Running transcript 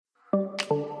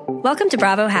Welcome to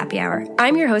Bravo Happy Hour.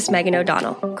 I'm your host, Megan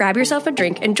O'Donnell. Grab yourself a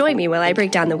drink and join me while I break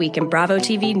down the week in Bravo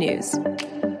TV news.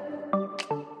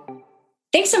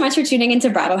 Thanks so much for tuning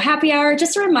into Bravo Happy Hour.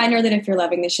 Just a reminder that if you're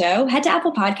loving the show, head to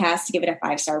Apple Podcasts to give it a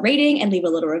 5-star rating and leave a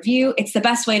little review. It's the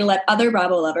best way to let other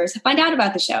Bravo lovers find out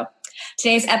about the show.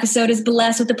 Today's episode is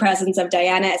blessed with the presence of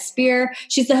Diana Espir.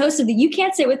 She's the host of the You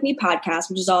Can't Sit With Me podcast,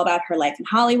 which is all about her life in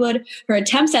Hollywood, her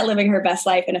attempts at living her best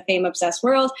life in a fame-obsessed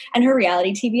world, and her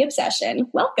reality TV obsession.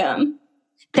 Welcome.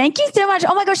 Thank you so much.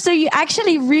 Oh my gosh. So you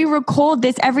actually re-record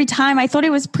this every time. I thought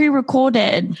it was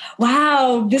pre-recorded.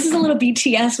 Wow. This is a little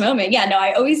BTS moment. Yeah, no,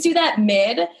 I always do that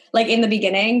in the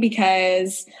beginning,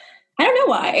 because I don't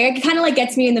know why. It kind of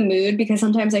gets me in the mood, because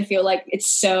sometimes I feel like it's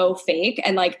so fake.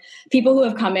 And people who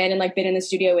have come in and been in the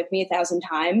studio with me 1,000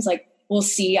 times, will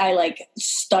see I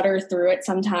stutter through it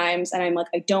sometimes. And I'm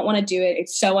I don't want to do it.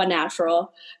 It's so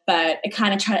unnatural, but I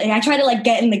try to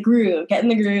get in the groove, get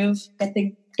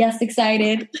the guests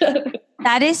excited.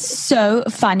 That is so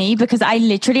funny, because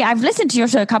I've listened to your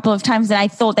show a couple of times and I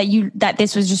thought that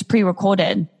this was just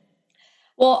pre-recorded.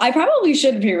 Well, I probably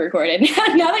should be recorded.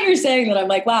 Now that you're saying that, I'm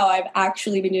wow, I've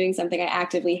actually been doing something I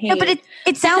actively hate. No, but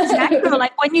it sounds natural.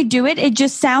 When you do it, it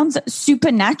just sounds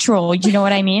supernatural. You know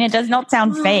what I mean? It does not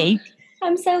sound fake.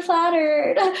 I'm so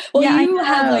flattered. Well, yeah, you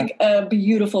have a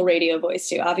beautiful radio voice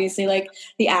too. Obviously,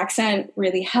 the accent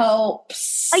really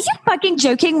helps. Are you fucking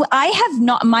joking?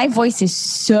 My voice is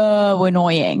so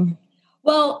annoying.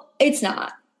 Well, it's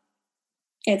not.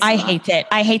 I hate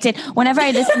it. Whenever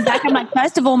I listen back, I'm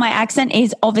first of all, my accent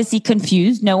is obviously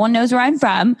confused. No one knows where I'm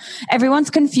from. Everyone's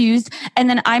confused. And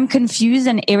then I'm confused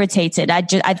and irritated at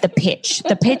the pitch.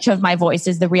 The pitch of my voice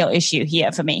is the real issue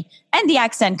here for me. And the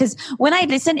accent. Because when I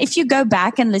listen, if you go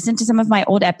back and listen to some of my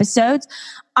old episodes,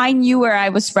 I knew where I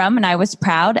was from and I was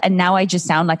proud. And now I just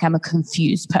sound like I'm a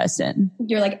confused person.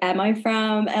 You're am I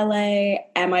from LA?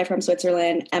 Am I from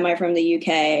Switzerland? Am I from the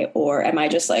UK? Or am I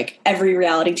just every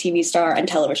reality TV star and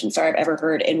television star I've ever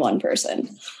heard in one person?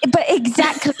 But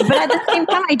exactly. But at the same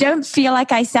time, I don't feel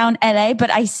like I sound LA, but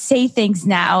I say things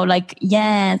now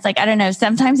yeah, it's I don't know.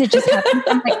 Sometimes it just happens.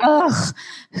 I'm ugh,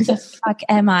 who the fuck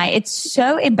am I? It's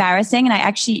so embarrassing and I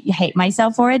actually hate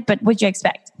myself for it. But what'd you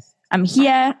expect? I'm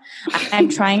here. I'm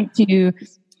trying to,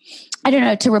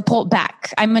 to report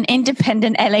back. I'm an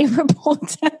independent LA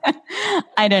reporter.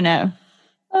 I don't know.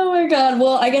 Oh my God.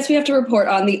 Well, I guess we have to report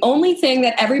on the only thing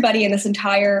that everybody in this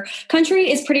entire country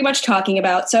is pretty much talking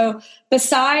about. So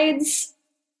besides,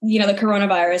 the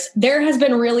coronavirus, there has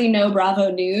been really no Bravo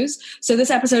news. So this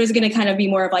episode is going to kind of be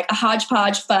more of a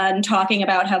hodgepodge fun, talking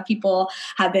about how people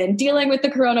have been dealing with the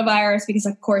coronavirus, because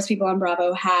of course people on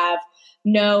Bravo have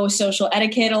no social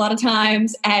etiquette a lot of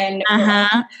times. And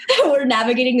we're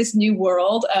navigating this new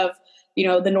world of,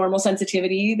 the normal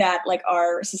sensitivity that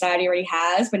our society already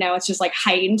has, but now it's just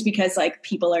heightened because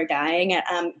people are dying at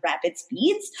rapid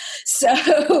speeds.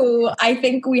 So I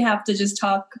think we have to just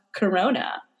talk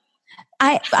Corona.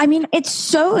 I mean, it's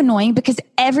so annoying because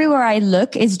everywhere I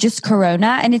look is just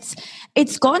Corona, and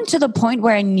it's gone to the point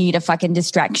where I need a fucking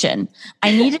distraction.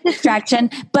 I need a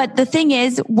distraction. But the thing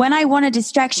is, when I want a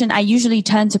distraction, I usually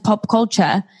turn to pop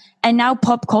culture, and now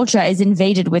pop culture is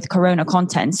invaded with Corona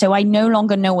content. So I no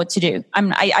longer know what to do.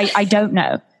 I don't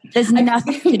know. There's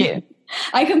nothing to do.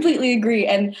 I completely agree.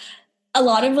 And a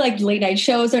lot of late night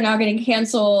shows are now getting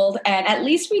canceled, and at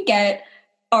least we get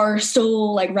our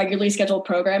still regularly scheduled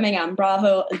programming on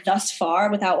Bravo thus far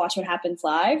without Watch What Happens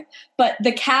Live. But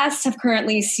the casts have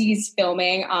currently ceased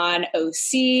filming on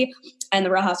OC, and the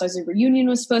Real Housewives of Reunion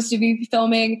was supposed to be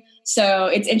filming. So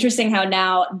it's interesting how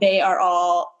now they are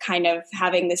all kind of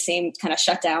having the same kind of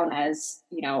shutdown as,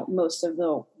 most of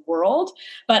the world.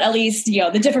 But at least,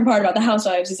 the different part about the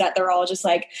Housewives is that they're all just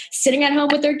sitting at home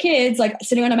with their kids,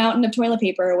 sitting on a mountain of toilet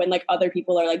paper, when other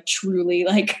people are truly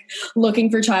looking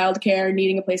for childcare,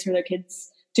 needing a place for their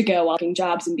kids to go while working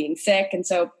jobs and being sick. And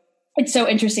so it's so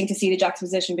interesting to see the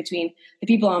juxtaposition between the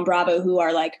people on Bravo who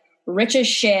are rich as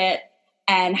shit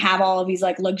and have all of these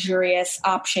luxurious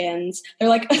options. They're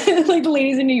the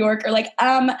ladies in New York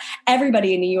are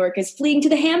everybody in New York is fleeing to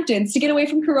the Hamptons to get away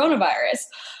from coronavirus.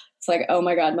 It's oh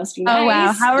my God, must be nice. Oh,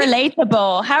 wow. How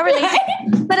relatable. How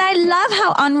relatable. But I love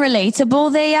how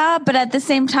unrelatable they are. But at the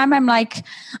same time, I'm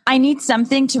I need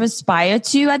something to aspire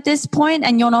to at this point,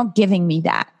 and you're not giving me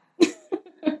that.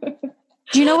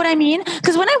 Do you know what I mean?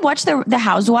 Because when I watch the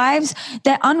Housewives,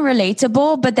 they're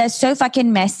unrelatable, but they're so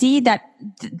fucking messy that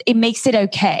it makes it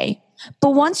okay.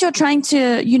 But once you're trying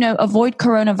to, avoid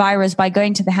coronavirus by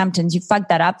going to the Hamptons, you fuck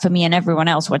that up for me and everyone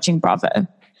else watching Bravo.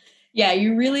 Yeah,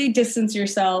 you really distance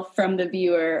yourself from the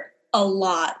viewer a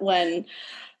lot when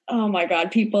Oh my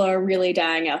God, people are really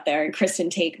dying out there. And Kristen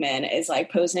Takeman is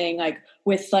like posing like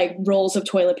with like rolls of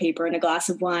toilet paper and a glass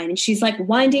of wine. And she's like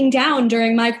winding down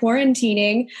during my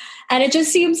quarantining. And it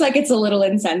just seems like it's a little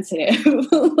insensitive.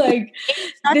 Like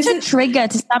it's such a trigger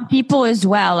to some people as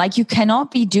well. Like you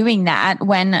cannot be doing that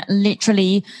when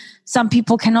literally some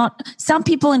people in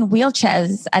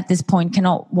wheelchairs at this point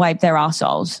cannot wipe their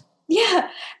assholes. Yeah.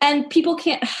 And people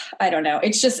can't, I don't know.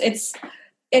 It's just,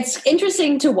 it's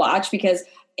interesting to watch because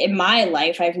in my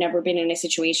life, I've never been in a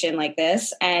situation like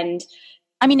this. And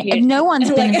I mean, no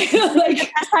one's been like,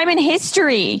 first time in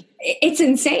history. It's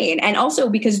insane. And also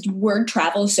because word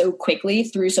travels so quickly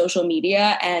through social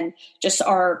media and just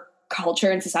our culture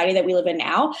and society that we live in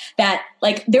now, that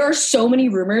like there are so many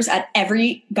rumors at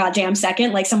every goddamn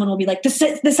second. Like someone will be like,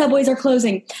 the subways are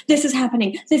closing. This is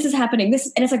happening. This is happening. And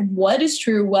it's like, what is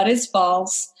true? What is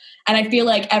false? And I feel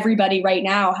like everybody right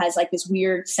now has like this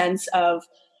weird sense of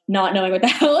not knowing what the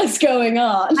hell is going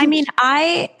on. I mean,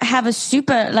 I have a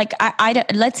super, like,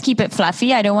 let's keep it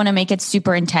fluffy. I don't want to make it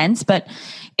super intense, but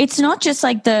it's not just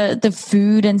like the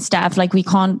food and stuff. Like we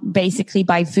can't basically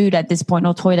buy food at this point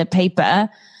or toilet paper.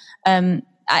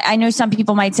 I know some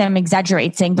people might say I'm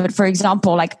exaggerating, but for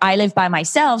example, like I live by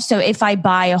myself. So if I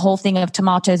buy a whole thing of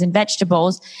tomatoes and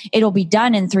vegetables, it'll be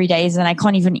done in 3 days and I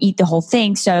can't even eat the whole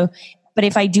thing. So, but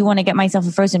if I do want to get myself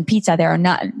a frozen pizza, there are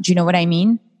none. Do you know what I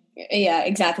mean? Yeah,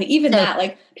 exactly. Even that,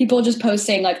 like people just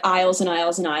posting like aisles and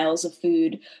aisles and aisles of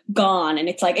food gone. And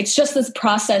it's like, it's just this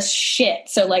processed shit.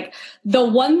 So like the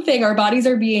one thing our bodies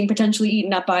are being potentially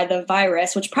eaten up by the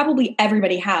virus, which probably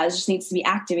everybody has, just needs to be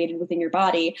activated within your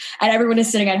body. And everyone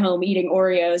is sitting at home eating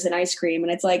Oreos and ice cream.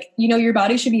 And it's like, you know, your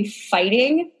body should be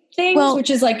fighting things, which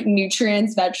is like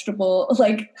nutrients, vegetable,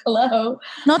 like hello.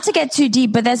 Not to get too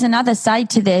deep, but there's another side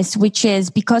to this, which is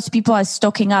because people are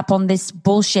stocking up on this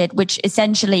bullshit, which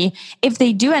essentially, if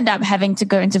they do end up having to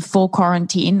go into full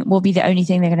quarantine, will be the only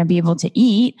thing they're going to be able to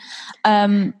eat.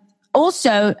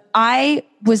 Also, I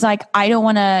was like, I don't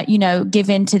want to, give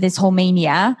in to this whole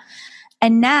mania.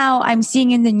 And now I'm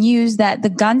seeing in the news that the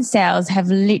gun sales have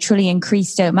literally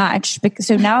increased so much.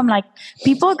 So now I'm like,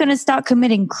 people are going to start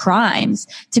committing crimes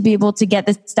to be able to get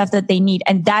the stuff that they need.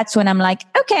 And that's when I'm like,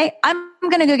 okay, I'm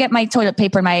going to go get my toilet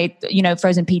paper and my,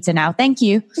 frozen pizza now. Thank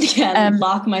you. Yeah,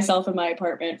 lock myself in my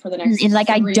apartment for the next. Like,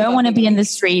 I don't want to be in the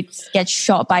streets, get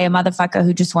shot by a motherfucker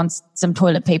who just wants some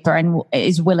toilet paper and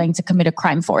is willing to commit a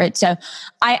crime for it. So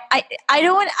I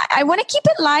want to keep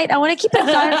it light. I want to keep it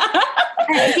fun.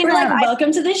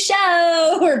 Welcome to the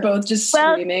show. We're both just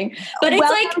screaming, but it's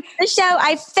like the show.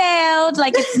 I failed.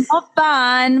 Like it's not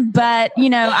fun, but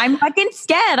I'm fucking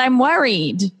scared. I'm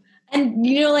worried. And,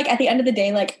 like at the end of the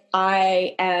day, like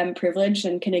I am privileged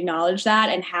and can acknowledge that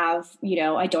and have,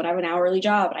 I don't have an hourly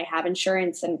job and I have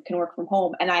insurance and can work from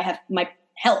home and I have my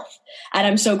health. And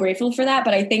I'm so grateful for that.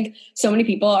 But I think so many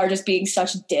people are just being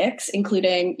such dicks,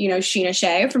 including, Sheena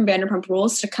Shea from Vanderpump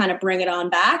Rules, to kind of bring it on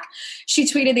back. She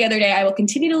tweeted the other day, I will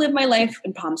continue to live my life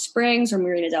in Palm Springs or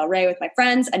Marina Del Rey with my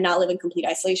friends and not live in complete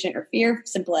isolation or fear.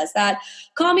 Simple as that.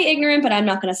 Call me ignorant, but I'm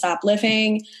not going to stop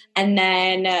living. And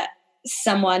then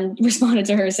someone responded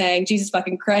to her saying, Jesus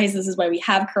fucking Christ, this is why we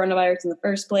have coronavirus in the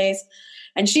first place.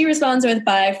 And she responds with,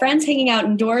 by friends hanging out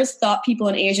indoors, thought people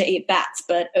in Asia ate bats,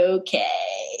 but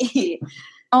okay.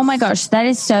 Oh my gosh, that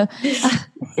is so...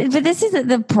 but this is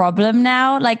the problem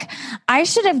now. Like, I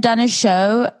should have done a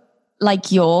show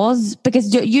like yours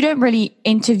because you don't really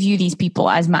interview these people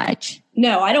as much.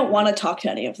 No, I don't want to talk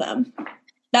to any of them.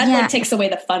 That like takes away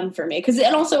the fun for me. Cause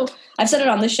and also I've said it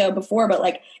on this show before, but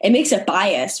like it makes it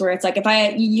biased where it's like,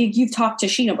 if you've talked to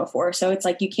Sheena before. So it's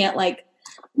like, you can't like,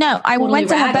 no, I went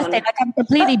to her birthday. Like I'm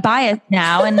completely biased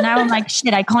now. And now I'm like,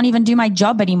 shit, I can't even do my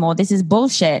job anymore. This is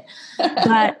bullshit.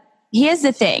 But here's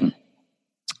the thing.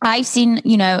 I've seen,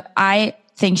 I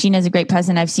think Sheena's a great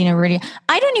person. I've seen her really,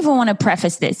 I don't even want to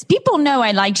preface this. People know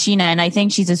I like Sheena and I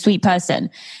think she's a sweet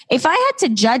person. If I had to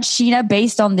judge Sheena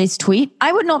based on this tweet,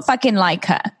 I would not fucking like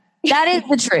her. That is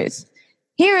the truth.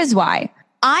 Here is why.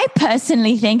 I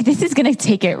personally think this is going to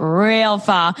take it real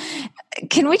far.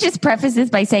 Can we just preface this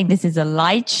by saying this is a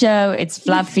light show? It's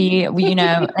fluffy, and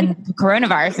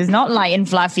coronavirus is not light and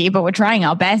fluffy, but we're trying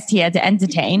our best here to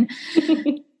entertain.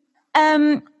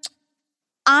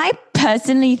 I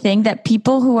personally think that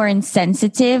people who are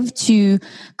insensitive to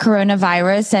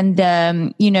coronavirus and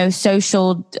the,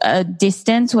 social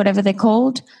distance, whatever they're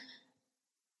called,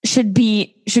 should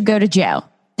go to jail.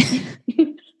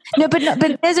 No,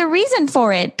 but there's a reason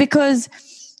for it, because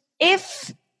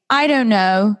if, I don't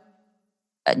know,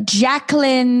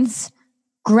 Jacqueline's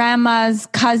grandma's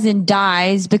cousin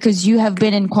dies because you have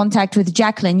been in contact with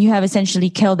Jacqueline, you have essentially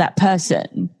killed that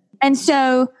person. And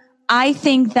so I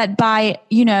think that by,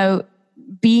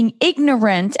 being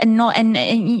ignorant and not,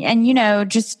 and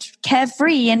just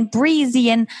carefree and breezy,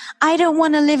 and I don't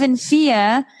want to live in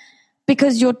fear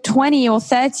because you're 20 or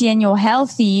 30 and you're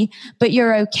healthy, but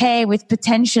you're okay with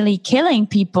potentially killing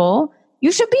people,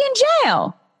 you should be in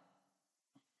jail.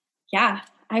 Yeah.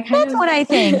 That's what I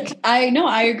think. I know.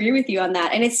 I agree with you on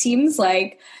that. And it seems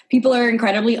like people are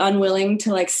incredibly unwilling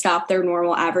to like stop their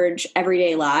normal, average,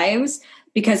 everyday lives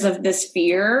because of this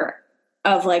fear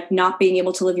of like not being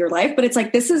able to live your life. But it's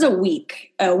like, this is a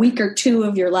week or two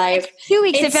of your life. 2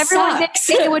 weeks. If everyone did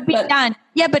it, it would be done.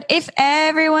 Yeah. But if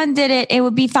everyone did it, it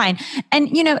would be fine. And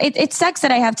it sucks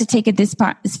that I have to take it this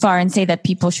far and say that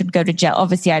people should go to jail.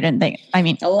 Obviously,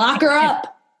 lock her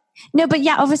up. No, but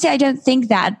yeah, obviously I don't think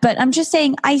that, but I'm just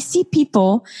saying I see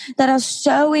people that are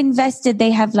so invested.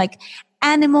 They have like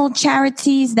animal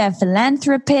charities, they're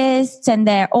philanthropists, and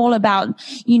they're all about,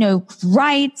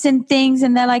 rights and things.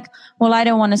 And they're like, well, I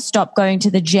don't want to stop going to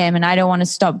the gym and I don't want to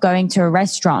stop going to a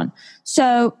restaurant.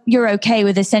 So you're okay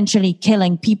with essentially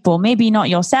killing people, maybe not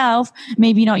yourself,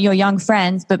 maybe not your young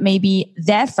friends, but maybe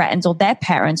their friends or their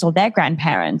parents or their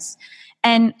grandparents.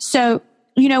 And so,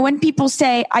 when people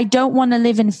say, I don't want to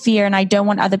live in fear and I don't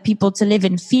want other people to live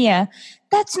in fear,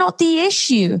 that's not the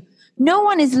issue. No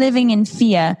one is living in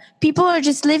fear. People are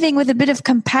just living with a bit of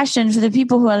compassion for the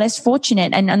people who are less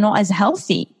fortunate and are not as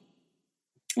healthy.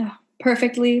 Oh,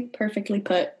 perfectly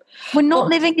put. We're not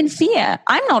living in fear.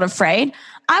 I'm not afraid.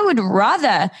 I would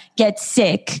rather get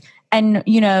sick and,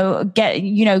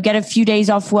 get a few days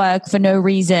off work for no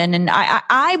reason. And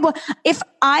if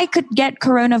I could get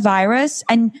coronavirus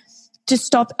and to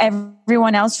stop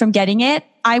everyone else from getting it,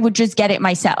 I would just get it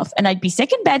myself and I'd be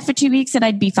sick in bed for 2 weeks and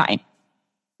I'd be fine.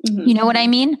 Mm-hmm. You know what I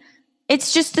mean?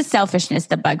 It's just the selfishness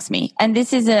that bugs me. And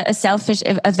this is a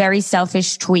very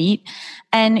selfish tweet.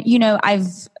 And,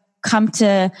 I've come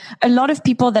to a lot of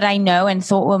people that I know and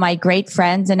thought were my great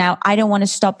friends. And now I don't want to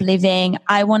stop living.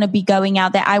 I want to be going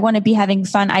out there. I want to be having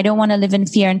fun. I don't want to live in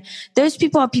fear. And those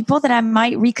people are people that I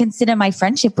might reconsider my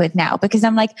friendship with now, because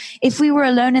I'm like, if we were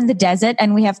alone in the desert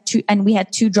and we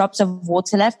had 2 drops of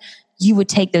water left, you would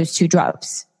take those 2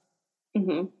 drops.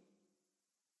 Mm-hmm.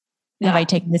 Have I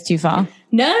taken this too far?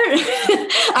 No.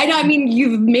 I know. I mean,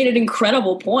 you've made an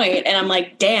incredible point, and I'm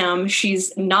like, damn,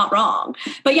 she's not wrong.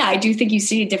 But yeah, I do think you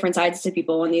see different sides to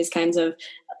people when these kinds of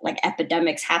like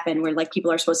epidemics happen, where like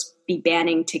people are supposed to be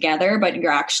banding together, but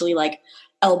you're actually like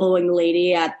elbowing the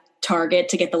lady at Target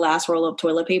to get the last roll of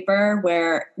toilet paper,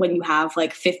 where when you have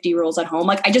like 50 rolls at home.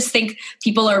 Like, I just think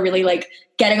people are really like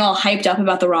getting all hyped up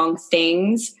about the wrong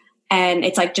things. And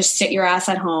it's like, just sit your ass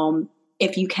at home.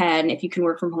 If you can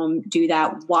work from home, do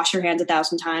that. Wash your hands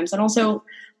 1,000 times. And also,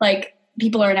 like,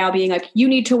 people are now being like, you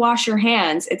need to wash your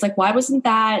hands. It's like, why wasn't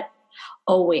that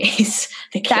always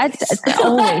the case? That's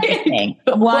always the thing.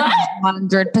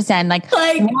 100%. Like,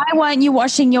 why weren't you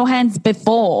washing your hands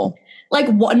before?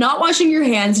 Like, not washing your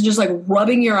hands and just like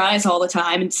rubbing your eyes all the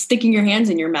time and sticking your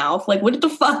hands in your mouth. Like, what the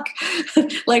fuck?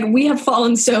 Like, we have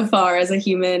fallen so far as a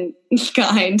human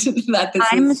kind that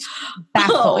I'm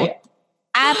baffled. Oh, yeah.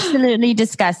 Absolutely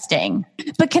disgusting.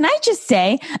 But can I just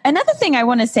say, another thing I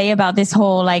want to say about this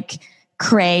whole like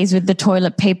craze with the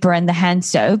toilet paper and the hand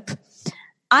soap,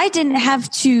 I didn't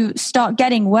have to start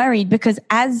getting worried because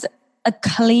as a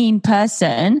clean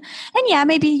person, and yeah,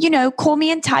 maybe, call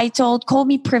me entitled, call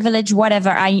me privileged, whatever.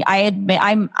 I admit,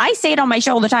 I say it on my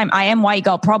show all the time. I am white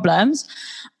girl problems.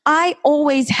 I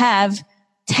always have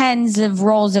tens of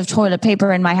rolls of toilet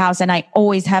paper in my house, and I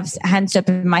always have hand soap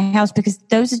in my house because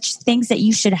those are just things that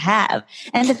you should have.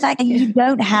 And the fact that you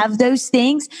don't have those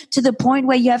things to the point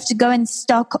where you have to go and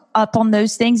stock up on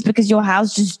those things because your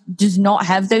house just does not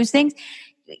have those things,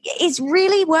 it's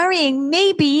really worrying.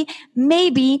 Maybe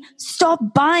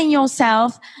stop buying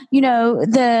yourself,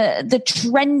 the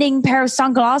trending pair of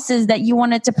sunglasses that you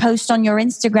wanted to post on your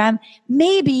Instagram.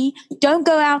 Maybe don't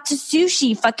go out to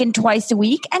sushi fucking twice a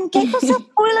week and get yourself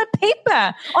toilet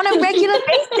paper on a regular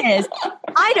basis.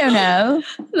 I don't know.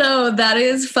 No, that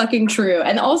is fucking true.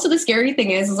 And also the scary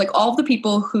thing is like all of the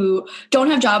people who don't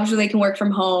have jobs where they can work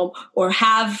from home or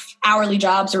have hourly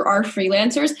jobs or are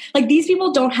freelancers, like these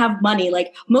people don't have money.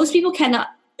 Like most people cannot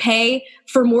pay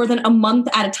for more than a month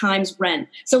at a time's rent.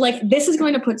 So like this is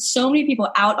going to put so many people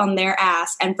out on their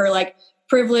ass, and for like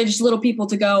privileged little people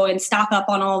to go and stock up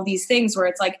on all of these things where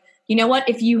it's like, you know what,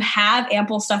 if you have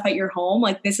ample stuff at your home,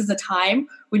 like this is a time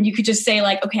when you could just say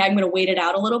like, okay, I'm going to wait it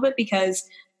out a little bit because,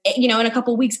 in a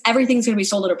couple of weeks, everything's going to be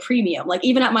sold at a premium. Like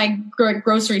even at my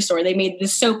grocery store, they made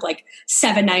this soap like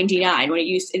 $7.99 when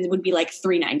it would be like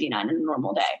 $3.99 in a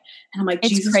normal day. And I'm like, it's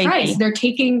Jesus crazy. Christ, they're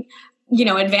taking,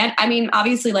 advantage. I mean,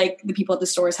 obviously like the people at the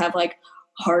stores have like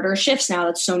harder shifts now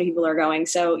that so many people are going.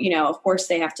 So, you know, of course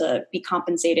they have to be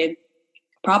compensated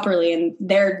properly, and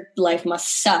their life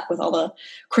must suck with all the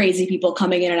crazy people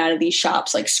coming in and out of these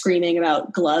shops, like screaming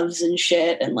about gloves and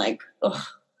shit. And like, ugh.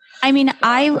 I mean,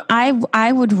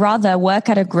 I would rather work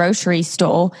at a grocery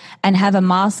store and have a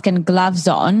mask and gloves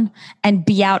on and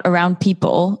be out around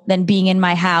people than being in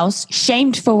my house,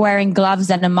 shamed for wearing gloves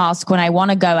and a mask when I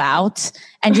want to go out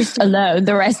and just alone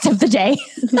the rest of the day.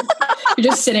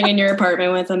 You're just sitting in your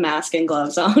apartment with a mask and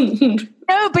gloves on.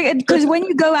 No, because when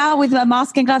you go out with a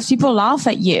mask and gloves, people laugh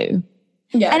at you.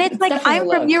 Yeah, and it's like, I'm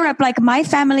from Europe, like my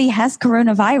family has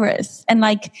coronavirus, and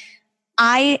like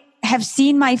I have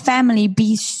seen my family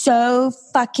be so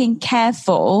fucking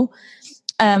careful,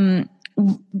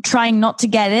 trying not to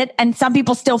get it. And some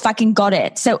people still fucking got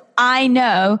it. So I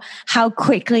know how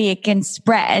quickly it can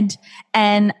spread.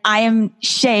 And I am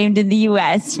shamed in the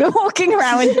US for walking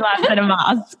around with gloves and a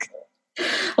mask.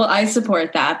 Well, I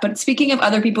support that. But speaking of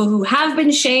other people who have been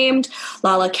shamed,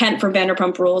 Lala Kent from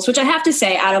Vanderpump Rules, which I have to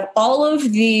say, out of all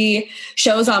of the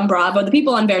shows on Bravo, the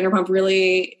people on Vanderpump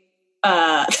really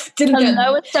didn't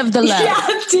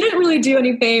really do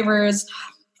any favors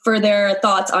for their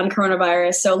thoughts on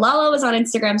coronavirus. So Lala was on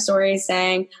Instagram stories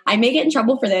saying, I may get in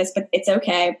trouble for this, but it's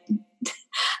okay.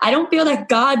 I don't feel that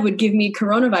God would give me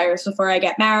coronavirus before I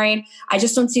get married. I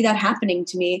just don't see that happening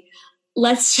to me.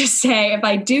 Let's just say if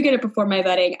I do get it before my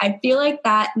wedding, I feel like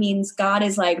that means God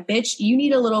is like, bitch, you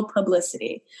need a little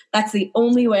publicity. That's the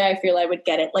only way I feel I would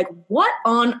get it. Like, what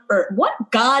on earth? What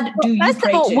God do you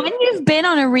pray to? When you've been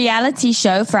on a reality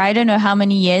show for I don't know how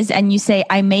many years and you say,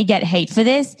 I may get hate for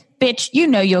this, bitch, you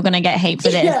know you're going to get hate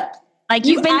for this. Yeah. Like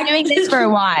you've been doing this for a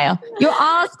while. You're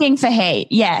asking for hate.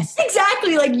 Yes.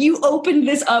 Exactly. Like you opened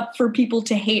this up for people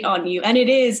to hate on you. And it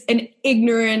is an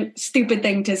ignorant, stupid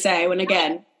thing to say when,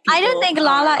 again, I don't think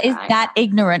Lala is that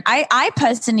ignorant. I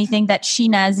personally think that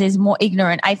Shinaz is more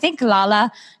ignorant. I think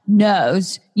Lala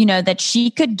knows, you know, that she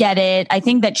could get it. I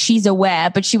think that she's aware,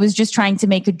 but she was just trying to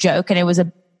make a joke and it was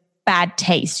a bad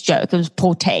taste joke. It was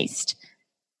poor taste.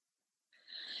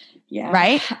 Yeah.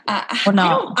 Right? Or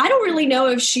not? I don't really know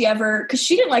if she ever, because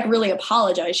she didn't like really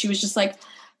apologize. She was just like,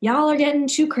 y'all are getting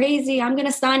too crazy. I'm going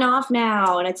to sign off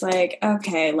now. And it's like,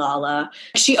 okay, Lala.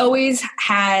 She always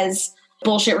has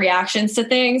bullshit reactions to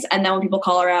things. And then when people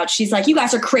call her out, she's like, you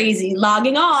guys are crazy,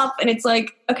 logging off. And it's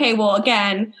like, okay, well,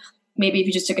 again, maybe if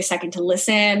you just took a second to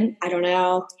listen, I don't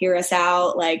know, hear us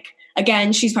out. Like,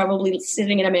 again, she's probably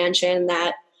sitting in a mansion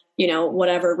that, you know,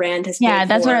 whatever Rand has. Yeah,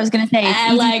 that's what I was going to say.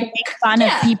 It's easy to make fun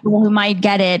of people who might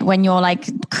get it when you're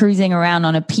like cruising around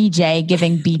on a PJ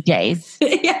giving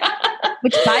BJs. Yeah.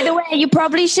 Which, by the way, you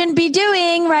probably shouldn't be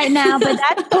doing right now, but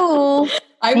that's cool.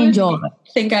 I would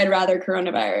think I'd rather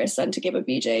coronavirus than to give a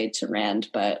BJ to Rand,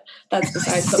 but that's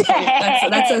besides the point.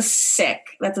 That's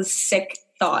a sick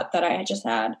thought that I just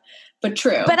had, but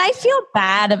true. But I feel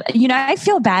bad. I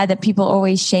feel bad that people are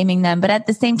always shaming them, but at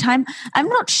the same time, I'm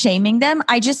not shaming them.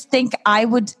 I just think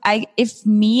if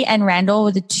me and Randall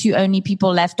were the two only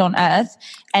people left on Earth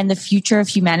and the future of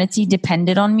humanity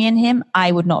depended on me and him,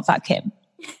 I would not fuck him.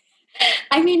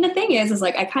 I mean, the thing is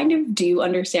like, I kind of do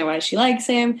understand why she likes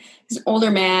him. He's an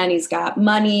older man. He's got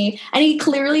money and he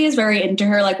clearly is very into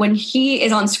her. Like when he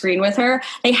is on screen with her,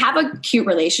 they have a cute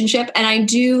relationship. And I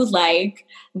do like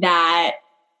that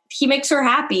he makes her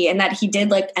happy and that he did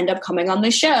like end up coming on the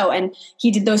show and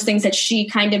he did those things that she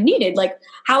kind of needed. Like,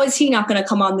 how is he not going to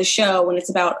come on the show when it's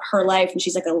about her life and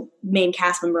she's like a main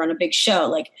cast member on a big show?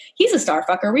 Like, he's a star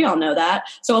fucker. We all know that.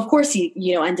 So of course he,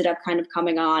 ended up kind of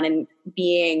coming on and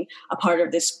being a part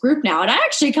of this group now. And I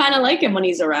actually kind of like him when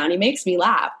he's around. He makes me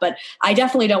laugh, but I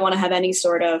definitely don't want to have any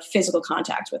sort of physical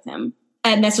contact with him.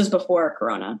 And this was before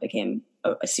Corona became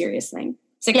a serious thing.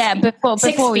 Before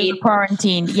we were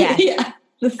quarantined. Yeah. Yeah.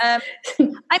 I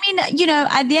mean, at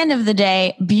the end of the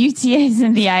day, beauty is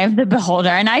in the eye of the beholder.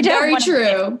 And I don't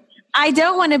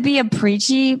want to be a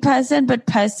preachy person, but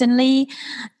personally,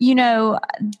 the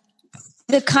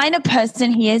kind of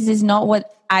person he is not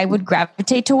what I would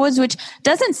gravitate towards, which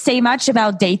doesn't say much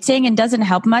about dating and doesn't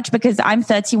help much because I'm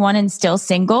 31 and still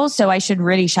single. So I should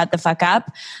really shut the fuck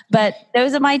up. But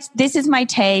this is my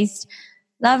taste.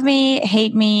 Love me,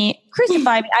 hate me,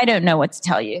 crucify me. I don't know what to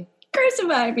tell you.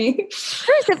 Crucify me.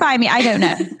 I don't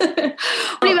know.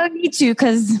 We won't need to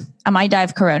because I might die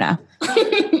of corona.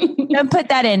 Don't put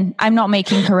that in. I'm not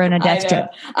making corona death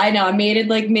joke. I know. I made it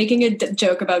like making a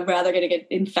joke about rather going to get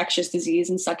infectious disease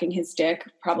and sucking his dick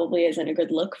probably isn't a good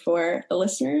look for the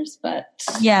listeners, but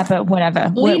yeah, but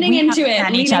whatever. Leaning into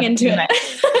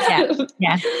it.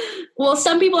 Yeah. Well,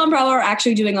 some people on Bravo are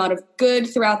actually doing a lot of good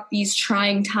throughout these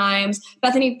trying times.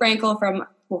 Bethany Frankel from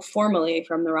formerly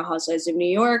from the Real Housewives of New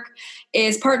York,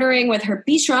 is partnering with her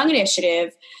Be Strong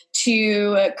initiative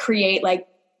to create like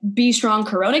Be Strong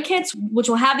Corona kits, which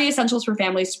will have the essentials for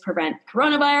families to prevent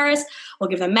coronavirus. We'll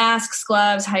give them masks,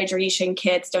 gloves, hydration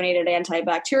kits, donated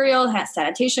antibacterial,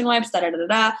 sanitation wipes,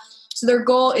 da-da-da-da-da. So their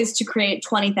goal is to create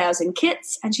 20,000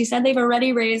 kits. And she said they've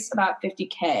already raised about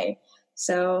 50K.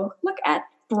 So look at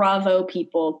Bravo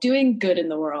people doing good in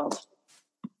the world.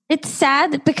 It's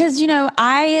sad because,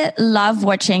 I love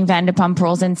watching Vanderpump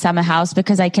Rules and Summer House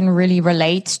because I can really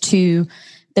relate to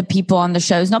the people on the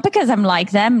shows, not because I'm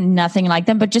like them, nothing like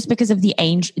them, but just because of the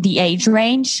age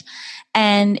range.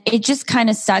 And it just kind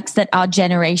of sucks that our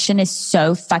generation is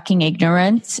so fucking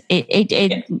ignorant.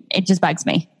 It just bugs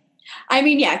me. I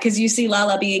mean, yeah, because you see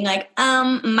Lala being like,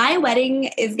 my wedding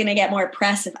is going to get more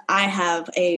press if I have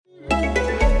a...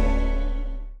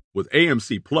 With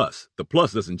AMC Plus, the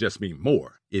plus doesn't just mean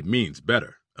more, it means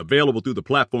better. Available through the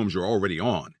platforms you're already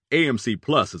on, AMC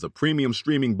Plus is a premium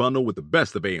streaming bundle with the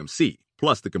best of AMC,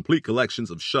 plus the complete collections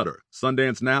of Shudder,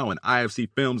 Sundance Now, and IFC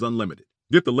Films Unlimited.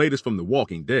 Get the latest from The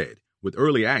Walking Dead, with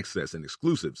early access and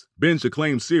exclusives. Binge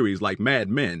acclaimed series like Mad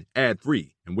Men,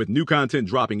 ad-free, and with new content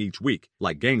dropping each week,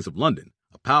 like Gangs of London,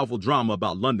 a powerful drama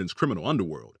about London's criminal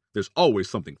underworld. There's always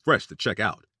something fresh to check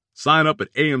out. Sign up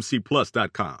at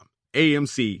amcplus.com.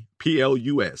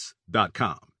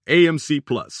 amcplus.com. AMC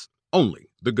Plus. Only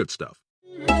the good stuff.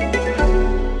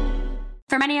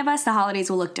 For many of us, the holidays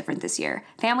will look different this year.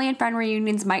 Family and friend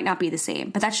reunions might not be the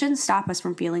same, but that shouldn't stop us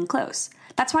from feeling close.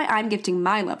 That's why I'm gifting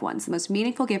my loved ones the most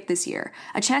meaningful gift this year,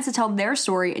 a chance to tell their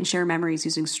story and share memories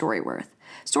using Storyworth.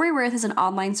 Storyworth is an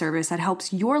online service that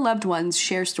helps your loved ones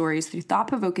share stories through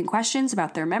thought-provoking questions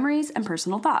about their memories and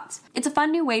personal thoughts. It's a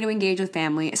fun new way to engage with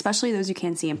family, especially those you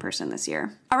can't see in person this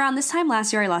year. Around this time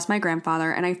last year, I lost my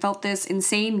grandfather, and I felt this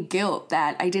insane guilt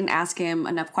that I didn't ask him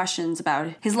enough questions about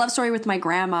his love story with my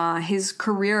grandma, his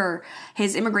career,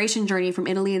 his immigration journey from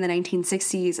Italy in the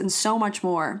 1960s, and so much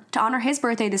more. To honor his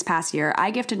birthday this past year,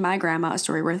 I gifted my grandma a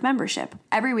Storyworth membership.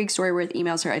 Every week, Storyworth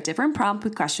emails her a different prompt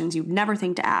with questions you'd never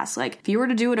think to ask, like, if you were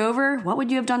to do it over, what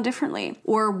would you have done differently?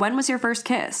 Or when was your first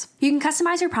kiss? You can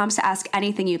customize your prompts to ask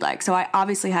anything you'd like, so I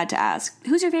obviously had to ask,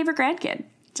 who's your favorite grandkid?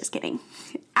 Just kidding.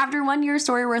 After 1 year,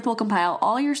 Storyworth will compile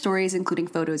all your stories, including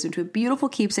photos, into a beautiful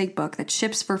keepsake book that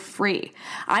ships for free.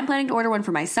 I'm planning to order one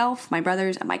for myself, my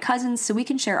brothers, and my cousins so we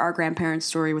can share our grandparents'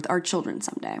 story with our children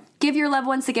someday. Give your loved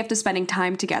ones the gift of spending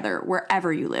time together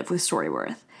wherever you live with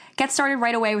Storyworth. Get started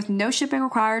right away with no shipping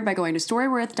required by going to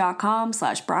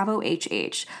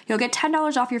storyworth.com/bravohh. You'll get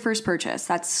 $10 off your first purchase.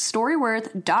 That's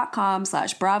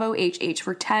storyworth.com/bravohh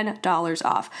for $10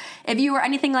 off. If you are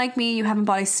anything like me, you haven't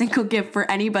bought a single gift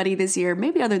for anybody this year,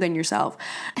 maybe other than yourself.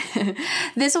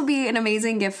 This will be an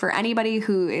amazing gift for anybody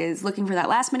who is looking for that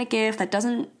last minute gift that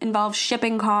doesn't involve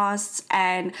shipping costs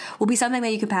and will be something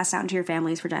that you can pass down to your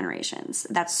families for generations.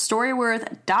 That's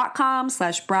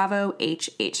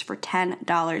storyworth.com/bravohh for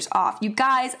 $10 off. You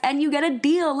guys, and you get a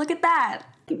deal. Look at that.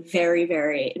 Very,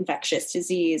 very infectious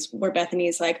disease where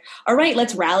Bethany's like, all right,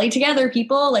 let's rally together,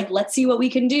 people. Like, let's see what we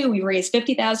can do. We raised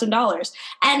 $50,000.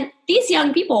 And these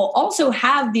young people also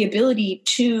have the ability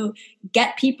to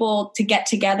get people to get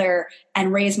together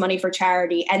and raise money for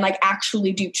charity and like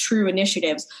actually do true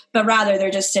initiatives. But rather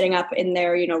they're just sitting up in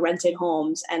their, rented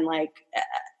homes and like,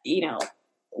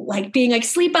 like being like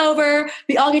sleepover,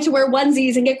 we all get to wear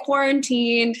onesies and get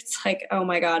quarantined. It's like, oh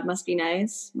my God, must be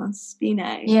nice.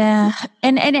 Yeah.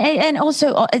 And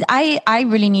also I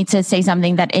really need to say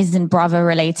something that isn't Bravo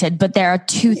related, but there are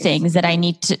two things that I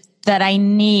need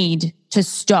to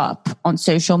stop on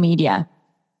social media.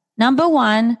 Number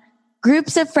one,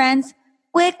 groups of friends,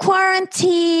 we're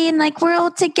quarantined, like we're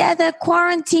all together,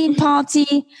 quarantine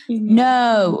party.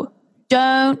 No,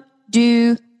 don't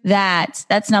do that.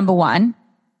 That's number one.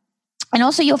 And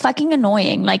also, you're fucking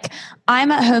annoying. Like,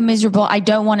 I'm at home miserable. I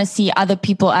don't want to see other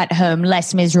people at home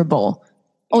less miserable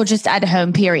or just at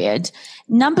home, period.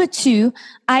 Number two,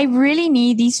 I really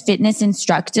need these fitness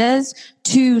instructors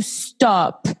to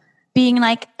stop being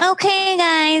like, okay,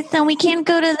 guys, so we can't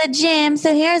go to the gym.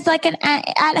 So here's like an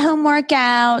at-home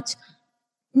workout.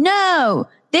 No,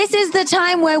 this is the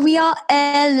time where we are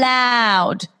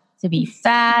allowed to be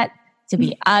fat, to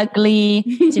be ugly,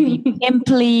 to be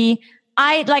pimply.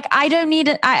 I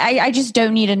just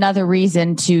don't need another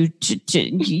reason to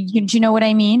you know what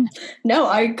I mean? No,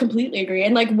 I completely agree.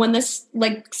 And like when this,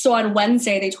 so on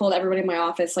Wednesday, they told everybody in my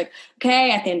office, like,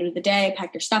 okay, at the end of the day,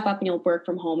 pack your stuff up and you'll work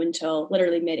from home until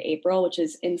literally mid-April, which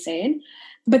is insane.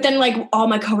 But then like all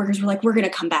my coworkers were like, we're going to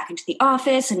come back into the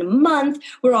office in a month.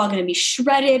 We're all going to be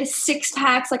shredded,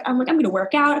 6-packs. Like, I'm going to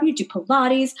work out. I'm going to do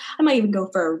Pilates. I might even go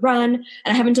for a run. And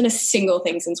I haven't done a single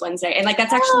thing since Wednesday. And like,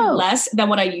 that's actually less than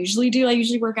what I usually do. I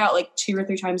usually work out like 2 or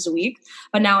 3 times a week.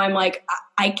 But now I'm like,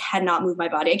 I cannot move my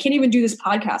body. I can't even do this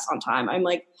podcast on time. I'm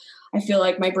like, I feel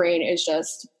like my brain is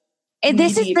just...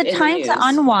 This is the time to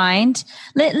unwind.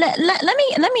 Let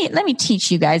me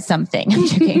teach you guys something. I'm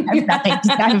joking.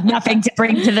 I have nothing to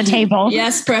bring to the table.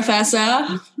 Yes,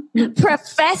 Professor.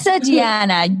 Professor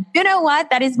Deanna. You know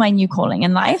what? That is my new calling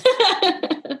in life.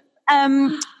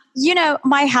 You know,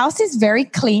 my house is very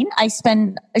clean. I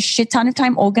spend a shit ton of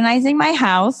time organizing my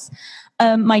house.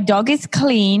 My dog is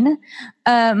clean.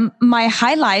 My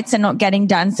highlights are not getting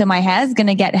done, so my hair is going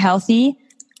to get healthy.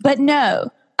 But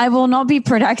no, I will not be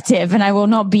productive and I will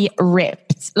not be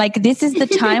ripped. Like, this is the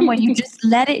time when you just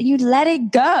let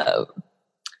it go.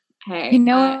 Hey, you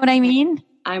know what I mean?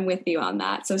 I'm with you on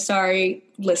that. So sorry,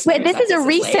 listeners. Wait, this is a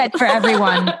reset for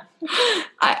everyone.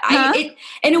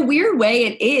 In a weird way,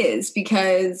 it is,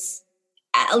 because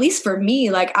at least for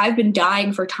me, like, I've been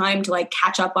dying for time to like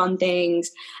catch up on things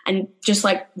and just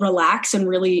like relax and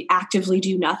really actively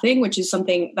do nothing, which is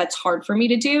something that's hard for me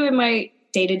to do in my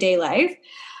day-to-day life.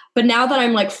 But now that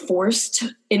I'm like forced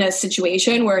in a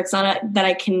situation where it's not that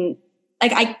I can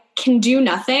do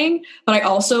nothing, but I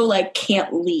also like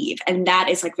can't leave. And that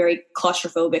is like very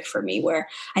claustrophobic for me, where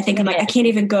I think I'm like, I can't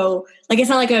even go, like, it's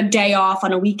not like a day off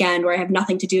on a weekend where I have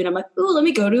nothing to do. And I'm like, ooh, let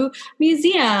me go to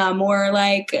museum or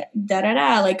like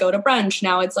like go to brunch.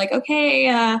 Now it's like,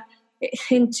 okay,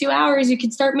 in 2 hours you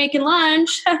can start making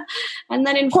lunch. And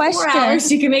then in 4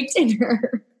 hours you can make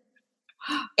dinner.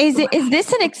 Is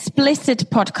this an explicit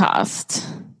podcast?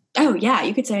 Oh yeah,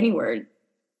 you could say any word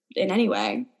in any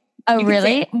way. Oh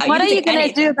really? What are you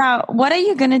going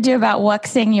to do about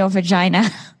waxing your vagina?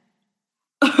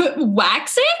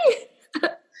 Waxing?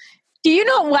 Do you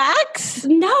not wax?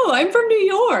 No, I'm from New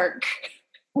York.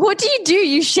 What do?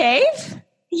 You shave?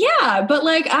 Yeah, but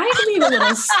like I leave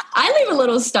a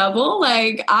little stubble.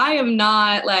 Like, I am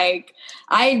not like,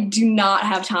 I do not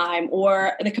have time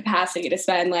or the capacity to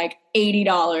spend like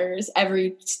 $80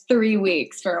 every 3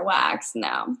 weeks for a wax.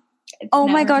 No. Oh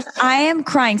my gosh, I am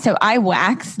crying. So I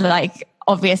wax, like,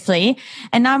 obviously.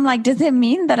 And I'm like, does it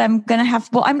mean that I'm going to have,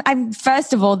 well, I'm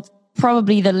first of all,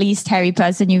 probably the least hairy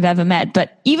person you've ever met.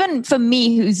 But even for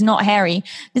me, who's not hairy,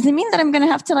 does it mean that I'm going to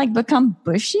have to like become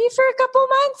bushy for a couple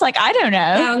months? Like, I don't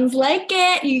know. Sounds like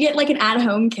it. You get like an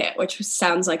at-home kit, which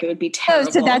sounds like it would be terrible.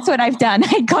 Oh, so that's what I've done.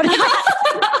 I got it.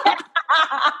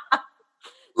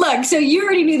 Look, so you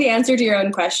already knew the answer to your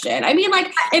own question. I mean,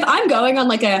 like, if I'm going on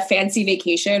like a fancy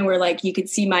vacation where like you could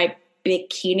see my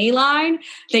bikini line,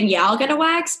 then yeah, I'll get a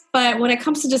wax. But when it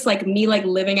comes to just like me like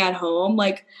living at home,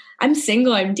 like, I'm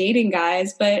single, I'm dating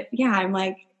guys, but yeah, I'm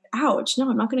like, ouch, no,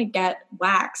 I'm not going to get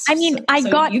waxed. I mean,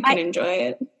 you can enjoy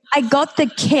it. I got the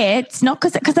kit, not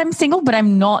because I'm single, but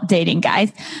I'm not dating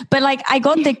guys. But like, I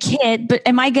got the kit, but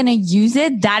am I going to use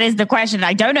it? That is the question.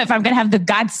 I don't know if I'm going to have the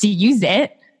guts to use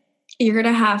it. You're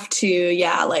going to have to,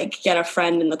 yeah, like get a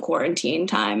friend in the quarantine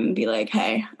time and be like,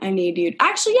 hey, I need you.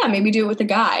 Actually, yeah, maybe do it with a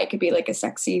guy. It could be like a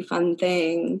sexy, fun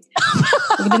thing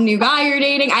with a new guy you're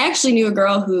dating. I actually knew a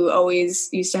girl who always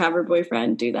used to have her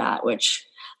boyfriend do that, which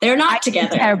they're not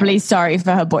together. I'm terribly sorry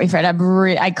for her boyfriend.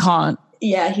 I can't.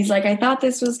 Yeah, he's like, I thought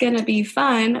this was going to be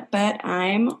fun, but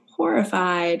I'm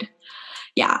horrified.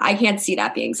 Yeah, I can't see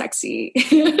that being sexy.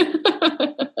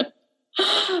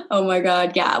 Oh my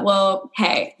God. Yeah. Well,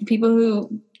 hey, people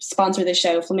who sponsor the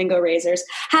show, Flamingo Razors,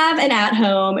 have an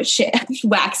at-home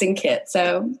waxing kit.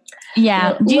 So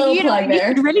yeah, you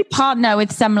could really partner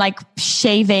with some like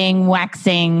shaving,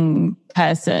 waxing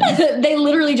person. They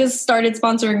literally just started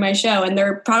sponsoring my show and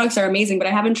their products are amazing, but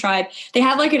I haven't tried. They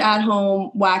have like an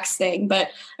at-home wax thing. But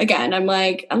again, I'm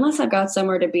like, unless I've got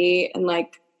somewhere to be and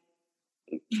like,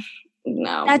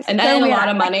 no. That's and so then a weird. lot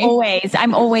of money.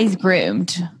 I'm always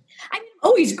groomed.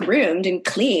 Always groomed and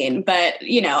clean, but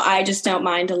you know, I just don't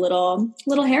mind a little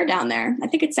hair down there. I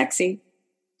think it's sexy.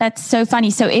 That's so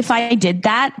funny. So if I did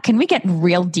that, can we get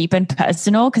real deep and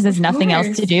personal? Because there's nothing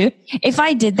else to do. If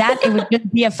I did that, it would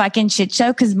just be a fucking shit show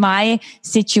because my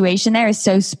situation there is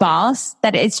so sparse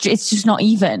that it's just not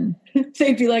even.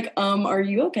 They'd be like, are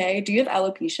you okay? Do you have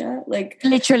alopecia? Like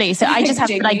literally. So I just have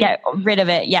to like get rid of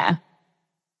it. Yeah.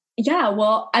 Yeah,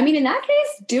 well, I mean, in that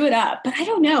case, do it up. But I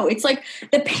don't know. It's like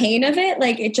the pain of it,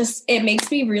 like it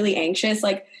makes me really anxious.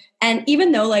 Like, and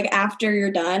even though like after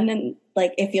you're done and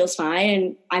like it feels fine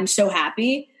and I'm so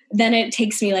happy, then it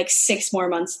takes me like 6 more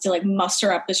months to like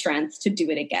muster up the strength to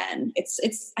do it again. It's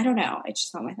I don't know. It's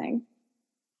just not my thing.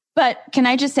 But can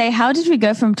I just say, how did we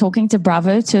go from talking to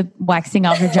Bravo to waxing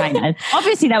our vaginas?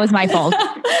 Obviously, that was my fault.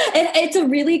 It's a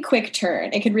really quick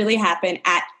turn. It could really happen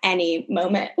at any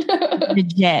moment.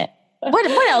 Legit.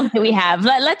 What else do we have?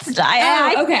 Let's.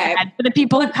 Okay. For the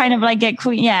people who kind of like get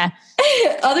queen. Yeah.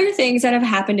 Other things that have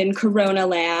happened in Corona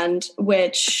land,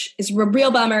 which is a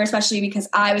real bummer, especially because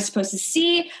I was supposed to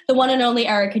see the one and only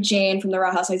Erika Jayne from the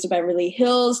Real Housewives of Beverly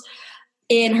Hills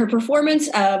in her performance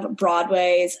of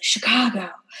Broadway's Chicago.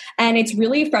 And it's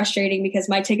really frustrating because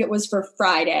my ticket was for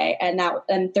Friday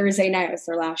and Thursday night was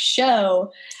their last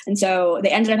show. And so they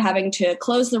ended up having to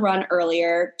close the run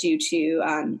earlier due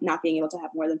to not being able to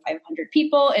have more than 500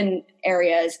 people in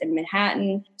areas in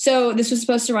Manhattan. So this was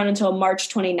supposed to run until March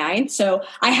 29th. So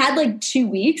I had like 2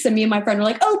 weeks and me and my friend were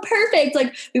like, oh, perfect.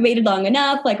 Like we waited long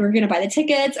enough. Like we're going to buy the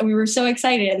tickets. And we were so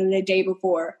excited. And then the day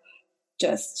before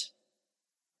just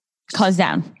closed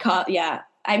down. Yeah.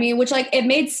 I mean, which like it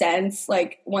made sense.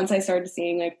 Like once I started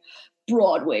seeing like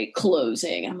Broadway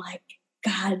closing, I'm like,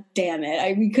 God damn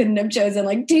it. We couldn't have chosen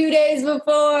like 2 days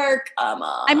before. Come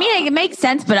on. I mean, it makes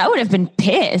sense, but I would have been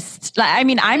pissed. Like, I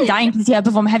mean, I'm dying to see her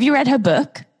perform. Have you read her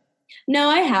book? No,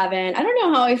 I haven't. I don't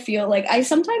know how I feel. Like I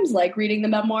sometimes like reading the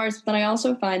memoirs, but then I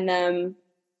also find them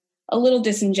a little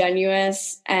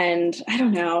disingenuous, and I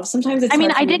don't know. Sometimes it's. I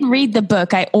mean, I didn't read the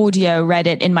book. I audio read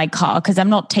it in my car because I'm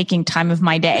not taking time of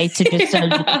my day to just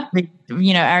read,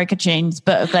 Erika Jayne's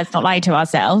book. Let's not lie to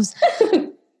ourselves.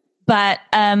 But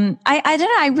I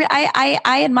don't know.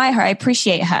 I admire her. I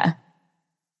appreciate her.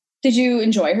 Did you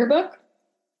enjoy her book?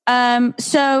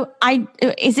 So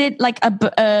is it like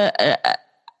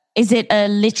is it a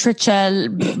literature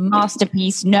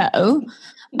masterpiece? No.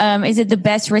 Is it the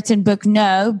best written book?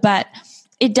 No, but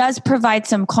it does provide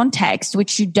some context,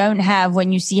 which you don't have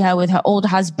when you see her with her old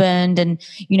husband and,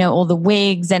 all the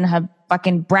wigs and her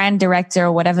fucking brand director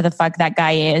or whatever the fuck that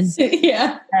guy is.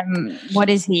 Yeah. What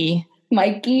is he?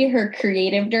 Mikey, her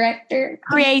creative director.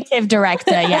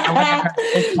 Yeah, whatever at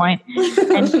this point.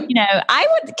 And,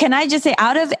 can I just say,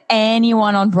 out of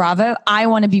anyone on Bravo, I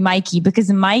want to be Mikey because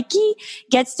Mikey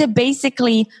gets to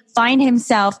basically find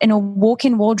himself in a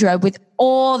walk-in wardrobe with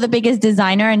all the biggest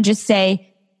designer and just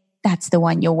say, that's the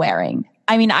one you're wearing.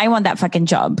 I mean, I want that fucking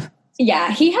job.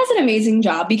 Yeah, he has an amazing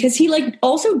job because he like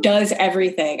also does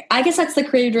everything. I guess that's the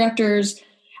creative director's.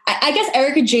 I guess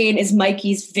Erika Jayne is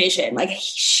Mikey's vision. Like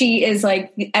she is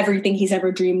like everything he's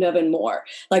ever dreamed of and more.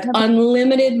 Like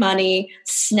unlimited money,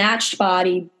 snatched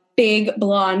body, big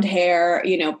blonde hair,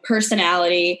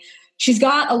 personality. She's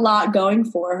got a lot going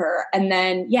for her. And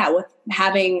then, with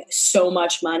having so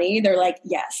much money, they're like,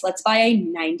 yes, let's buy a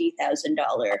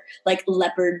 $90,000 like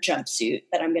leopard jumpsuit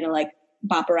that I'm going to like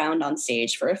bop around on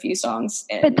stage for a few songs.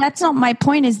 But that's not my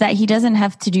point, is that he doesn't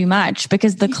have to do much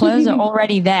because the clothes are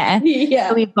already there. Yeah.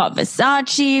 So we've got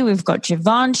Versace, we've got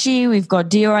Givenchy, we've got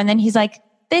Dior. And then he's like,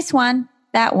 this one,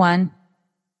 that one.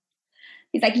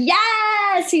 He's like,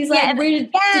 yes. He's like, we're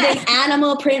doing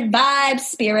animal print vibes,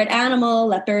 spirit animal,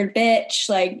 leopard bitch.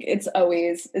 Like it's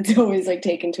always like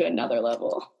taken to another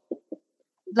level.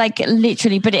 Like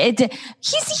literally, but he's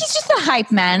just a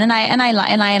hype man, and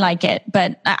I like it,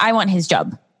 but I want his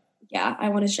job. Yeah, I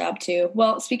want his job too.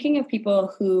 Well, speaking of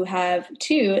people who have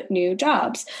 2 new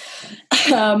jobs,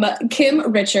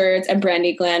 Kim Richards and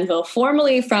Brandi Glanville,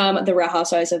 formerly from the Real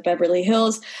Housewives of Beverly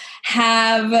Hills,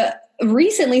 have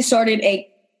recently started a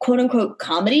quote-unquote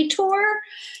comedy tour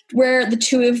where the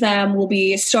 2 of them will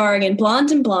be starring in Blonde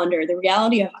and Blonder, the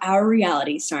reality of our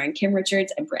reality, starring Kim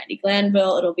Richards and Brandi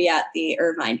Glanville. It'll be at the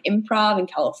Irvine Improv in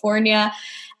California.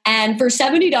 And for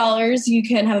 $70, you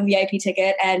can have a VIP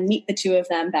ticket and meet the 2 of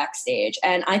them backstage.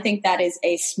 And I think that is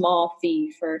a small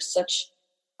fee for such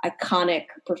iconic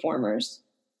performers.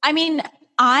 I mean,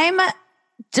 were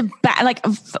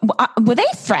they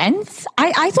friends?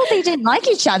 I thought they didn't like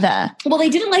each other. Well, they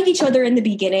didn't like each other in the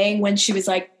beginning when she was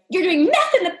like, you're doing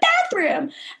meth in the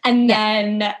bathroom. And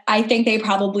then I think they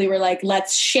probably were like,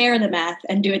 let's share the meth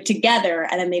and do it together.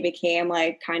 And then they became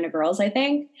like kind of girls, I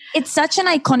think. It's such an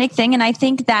iconic thing. And I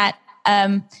think that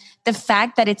the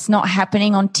fact that it's not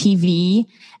happening on TV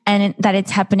and that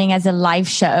it's happening as a live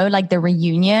show, like the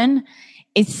reunion,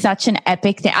 is such an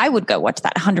epic thing. I would go watch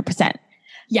that 100%.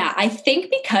 Yeah, I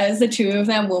think because the 2 of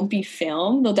them won't be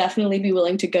filmed, they'll definitely be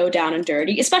willing to go down and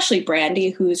dirty, especially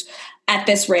Brandi, who's at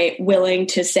this rate willing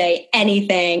to say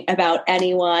anything about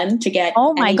anyone to get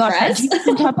any gosh, press. have you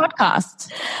listened to her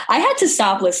podcast? I had to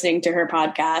stop listening to her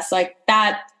podcast. Like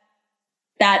that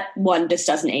one just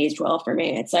doesn't age well for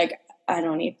me. It's like I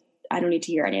don't need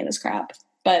to hear any of this crap.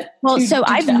 But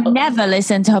I've never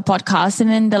listened to her podcast, and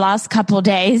in the last couple of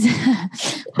days,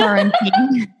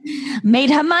 quarantine, made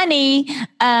her money.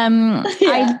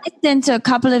 I listened to a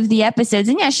couple of the episodes,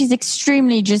 and she's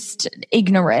extremely just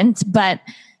ignorant, but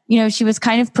she was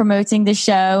kind of promoting the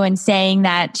show and saying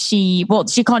that she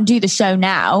can't do the show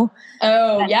now.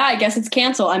 Oh, yeah, I guess it's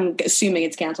canceled. I'm assuming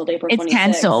it's canceled April 26th. It's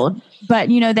canceled. But,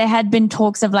 there had been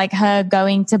talks of like her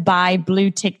going to buy blue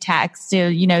Tic Tacs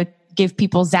to, give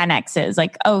people Xanaxes.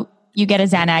 Like, oh, you get a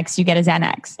Xanax, you get a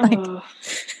Xanax. Like,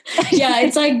 yeah,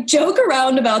 it's like joke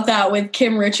around about that with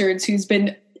Kim Richards, who's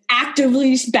been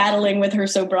actively battling with her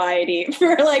sobriety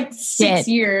for like 6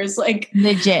 years. Like,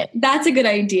 legit. That's a good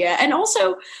idea. And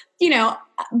also,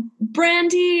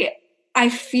 Brandy, I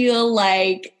feel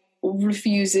like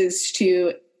refuses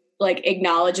to like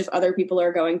acknowledge if other people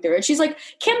are going through it. She's like,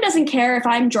 Kim doesn't care if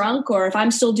I'm drunk or if I'm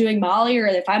still doing Molly or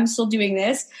if I'm still doing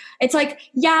this. It's like,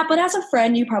 yeah, but as a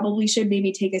friend, you probably should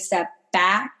maybe take a step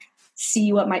back,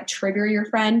 see what might trigger your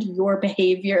friend. Your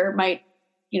behavior might,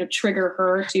 trigger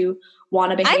her to want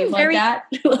to behave like that.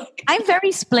 I'm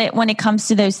very split when it comes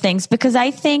to those things because I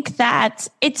think that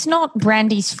it's not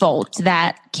Brandy's fault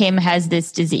that Kim has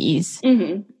this disease.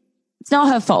 Mm-hmm. It's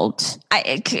not her fault.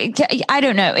 I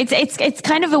don't know. It's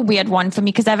kind of a weird one for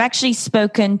me because I've actually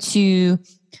spoken to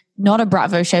not a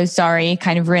Bravo show. Sorry,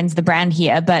 kind of ruins the brand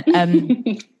here, but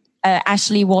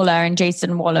Ashley Waller and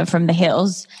Jason Waller from The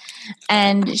Hills,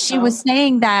 and she was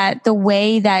saying that the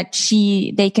way that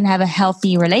they can have a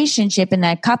healthy relationship in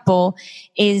their couple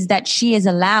is that she is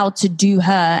allowed to do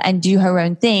her and do her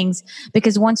own things,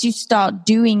 because once you start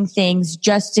doing things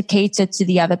just to cater to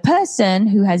the other person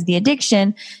who has the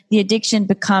addiction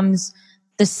becomes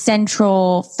the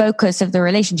central focus of the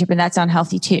relationship, and that's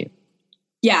unhealthy too.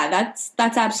 Yeah,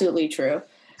 that's absolutely true. And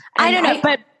I don't know,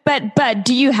 but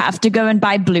do you have to go and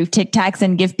buy blue Tic Tacs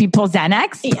and give people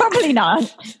Xanax? Yeah. Probably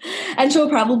not. And she'll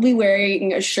probably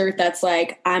wearing a shirt that's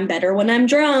like, I'm better when I'm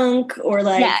drunk, or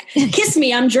like, kiss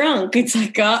me, I'm drunk. It's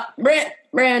like,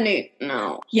 Brandy,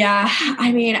 no. Yeah,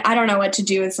 I mean, I don't know what to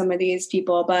do with some of these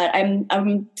people, but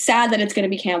I'm sad that it's going to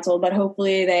be canceled, but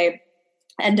hopefully they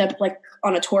end up like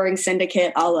on a touring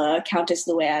syndicate a la Countess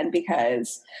Luann,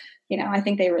 because, I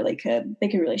think they could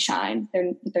really shine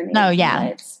their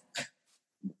lives.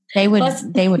 They would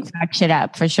fuck shit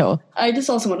up for sure. I just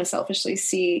also want to selfishly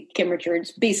see Kim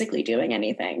Richards basically doing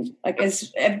anything. Like,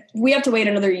 if we have to wait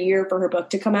another year for her book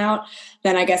to come out,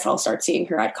 then I guess I'll start seeing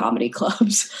her at comedy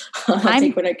clubs.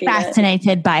 I'm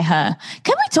fascinated by her.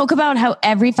 Can we talk about how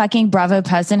every fucking Bravo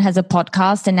person has a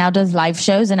podcast and now does live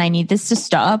shows, and I need this to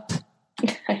stop?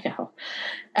 I know.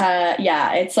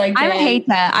 Yeah, it's like I'm a hater.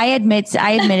 I admit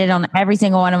it on every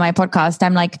single one of my podcasts.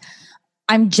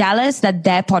 I'm jealous that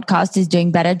their podcast is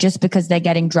doing better just because they're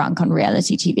getting drunk on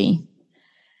reality TV.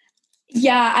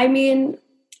 Yeah, I mean,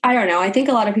 I don't know. I think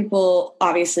a lot of people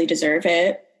obviously deserve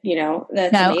it.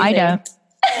 That's no, amazing. I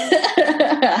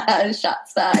don't.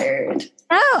 Shots fired.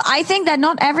 No, I think that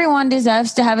not everyone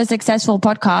deserves to have a successful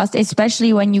podcast,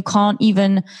 especially when you can't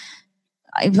even...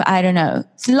 I don't know.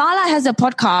 So Lala has a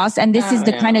podcast, and this is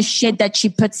the kind of shit that she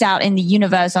puts out in the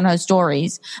universe on her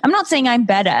stories. I'm not saying I'm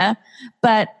better,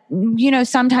 but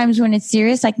sometimes when it's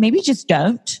serious, like, maybe just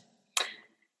don't.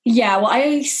 Yeah, well,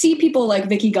 I see people like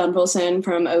Vicky Gunvalson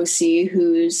from OC,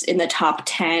 who's in the top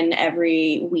 10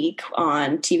 every week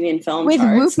on TV and film with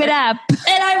charts. Whoop It Up.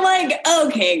 And I'm like,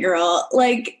 okay, girl,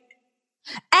 like...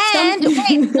 And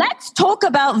wait, let's talk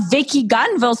about Vicky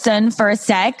Gunvalson for a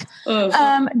sec.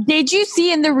 Did you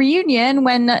see in the reunion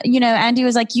when, Andy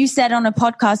was like, you said on a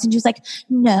podcast, and she was like,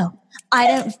 no, I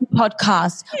don't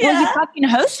podcast. Yeah. Well, you fucking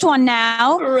host one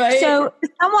now. Right. So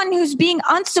someone who's being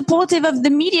unsupportive of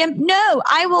the medium, no,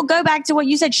 I will go back to what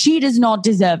you said. She does not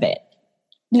deserve it.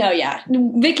 No, yeah.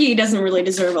 Vicky doesn't really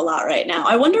deserve a lot right now.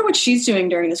 I wonder what she's doing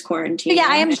during this quarantine. Yeah,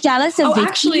 I am jealous of Vicky.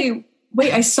 Actually...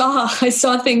 Wait, I saw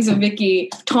things of Vicky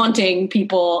taunting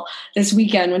people this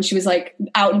weekend when she was like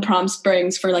out in Palm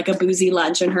Springs for like a boozy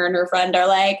lunch, and her friend are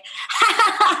like,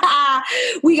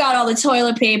 we got all the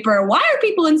toilet paper. Why are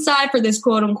people inside for this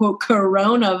quote unquote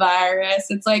coronavirus?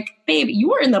 It's like, babe, you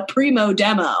were in the primo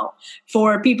demo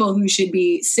for people who should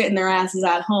be sitting their asses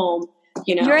at home.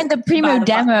 You're in the primo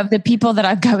demo of the people that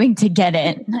are going to get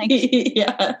it. Like,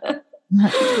 yeah.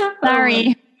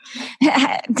 Sorry.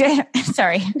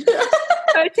 Sorry.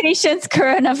 Quotations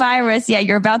coronavirus. Yeah,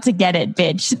 you're about to get it,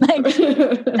 bitch. Like,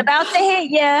 it's about to hit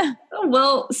you.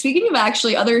 Well, speaking of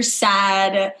actually other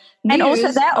sad news, and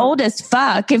also they're old as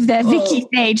fuck if they're Vicky's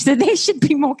age, so they should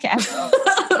be more careful.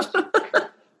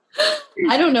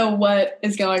 I don't know what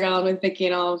is going on with Vicky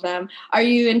and all of them. Are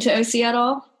you into OC at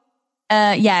all?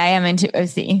 Yeah, I am into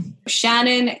OC.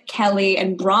 Shannon, Kelly,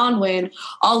 and Bronwyn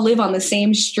all live on the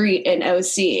same street in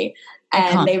OC.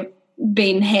 And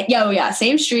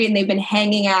same street, and they've been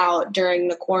hanging out during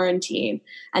the quarantine.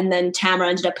 And then Tamara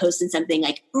ended up posting something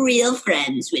like, real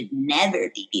friends would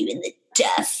never leave you in the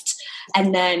dust.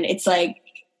 And then it's like,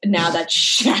 now that's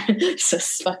so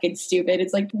fucking stupid.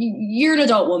 It's like, you're an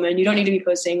adult woman. You don't need to be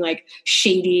posting like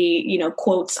shady,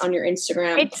 quotes on your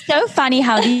Instagram. It's so funny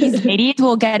how these ladies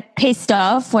will get pissed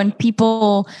off when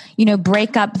people,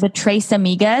 break up the Tres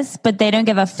Amigas, but they don't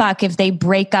give a fuck if they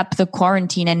break up the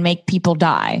quarantine and make people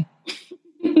die.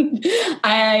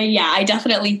 I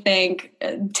definitely think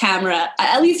Tamara,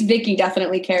 at least Vicky,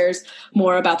 definitely cares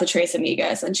more about the Tres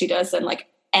Amigas than she does than like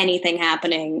anything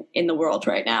happening in the world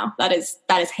right now. That is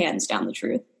hands down the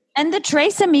truth. And the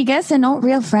Tres Amigas are not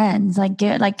real friends.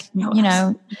 Give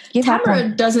Tamara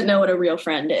doesn't know what a real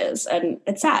friend is, and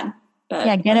it's sad. But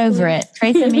yeah, get over it.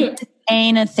 Tres Amigas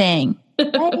ain't a thing.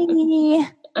 Bye.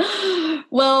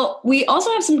 Well, we also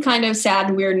have some kind of sad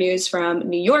and weird news from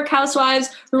New York Housewives.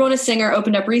 Ramona Singer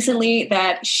opened up recently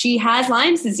that she has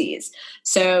Lyme's disease.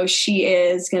 So she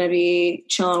is going to be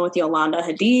chilling with Yolanda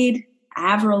Hadid,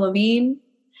 Avril Lavigne,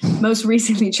 most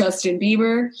recently Justin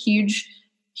Bieber, huge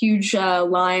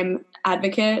Lyme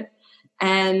advocate,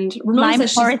 and Ramona Lyme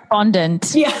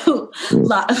correspondent.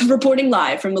 Reporting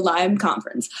live from the Lyme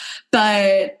conference.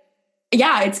 But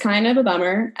yeah, it's kind of a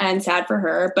bummer and sad for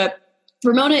her, but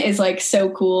Ramona is like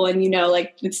so cool, and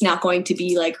it's not going to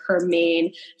be like her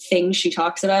main thing she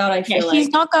talks about. I feel she's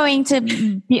not going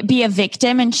to be a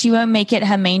victim, and she won't make it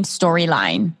her main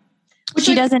storyline.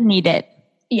 She doesn't need it.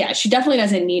 Yeah, she definitely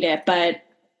doesn't need it. But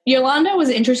Yolanda was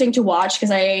interesting to watch because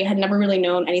I had never really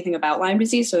known anything about Lyme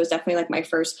disease, so it was definitely like my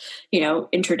first,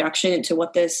 introduction into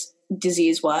what this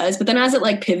disease was. But then as it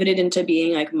like pivoted into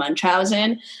being like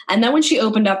Munchausen, and then when she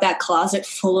opened up that closet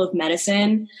full of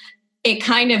medicine, it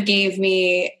kind of gave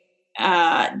me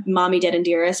Mommy Dead and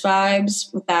Dearest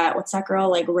vibes with that, what's that girl,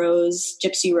 like Rose,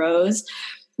 Gypsy Rose,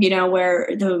 where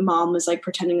the mom was like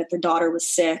pretending that the daughter was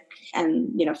sick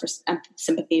and, for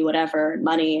sympathy, whatever,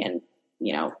 money, and,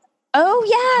 Oh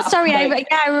yeah, sorry. I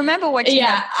remember watching.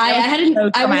 Yeah,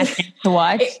 I was to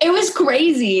watch. It was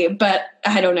crazy, but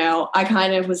I don't know. I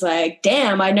kind of was like,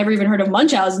 damn, I'd never even heard of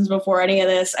Munchausen's before any of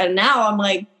this, and now I'm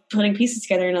like putting pieces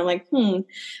together, and I'm like,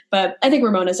 But I think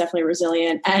Ramona's definitely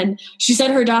resilient, and she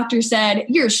said her doctor said,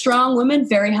 "You're a strong woman,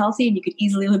 very healthy, and you could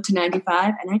easily live to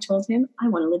 95." And I told him, I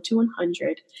want to live to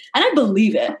 100, and I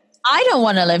believe it. I don't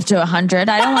want to live to 100.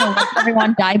 I don't want to let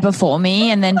everyone die before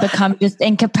me and then become just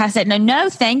incapacitated. No,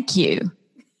 thank you.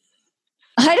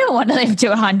 I don't want to live to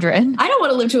 100. I don't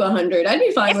want to live to 100. I'd be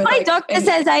fine with my doctor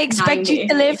says I expect 90. You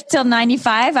to live till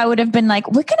 95, I would have been like,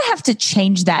 we're going to have to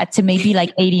change that to maybe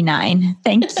like 89.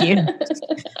 Thank you.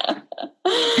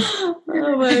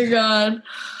 Oh my God.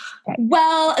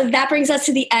 Well, that brings us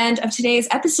to the end of today's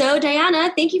episode.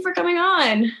 Diana, thank you for coming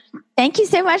on. Thank you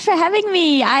so much for having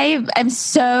me. I am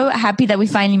so happy that we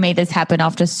finally made this happen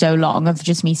after so long of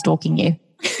just me stalking you.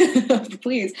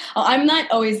 Please. I'm not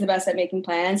always the best at making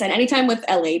plans. And anytime with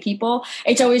LA people,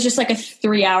 it's always just like a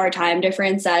 3-hour time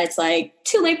difference that it's like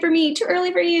too late for me, too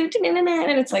early for you, and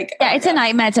it's like... Yeah, it's a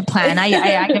nightmare to plan.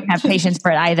 I don't have patience for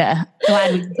it either.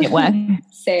 Glad we made it work.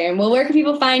 Same. Well, where can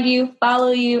people find you, follow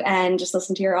you, and just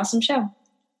listen to your awesome show?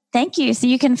 Thank you. So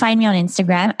you can find me on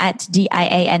Instagram at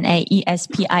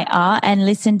DIANAESPIR and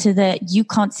listen to the You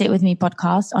Can't Sit With Me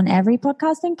podcast on every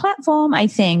podcasting platform. I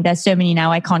think there's so many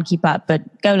now I can't keep up,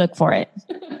 but go look for it.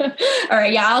 All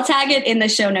right. Yeah, I'll tag it in the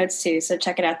show notes too. So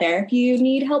check it out there if you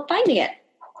need help finding it.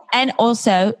 And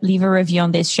also leave a review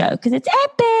on this show because it's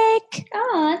epic.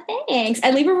 Oh, thanks.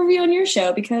 And leave a review on your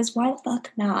show because why the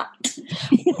fuck not?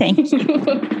 Thank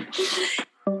you.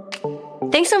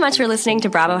 Thanks so much for listening to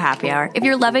Bravo Happy Hour. If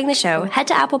you're loving the show, head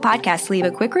to Apple Podcasts to leave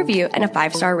a quick review and a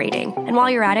 5-star rating. And while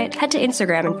you're at it, head to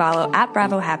Instagram and follow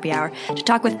 @Bravo Happy Hour to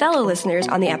talk with fellow listeners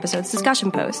on the episode's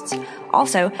discussion posts.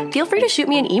 Also, feel free to shoot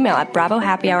me an email at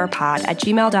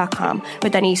bravohappyhourpod@gmail.com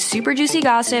with any super juicy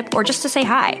gossip or just to say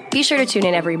hi. Be sure to tune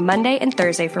in every Monday and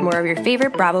Thursday for more of your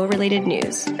favorite Bravo-related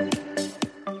news.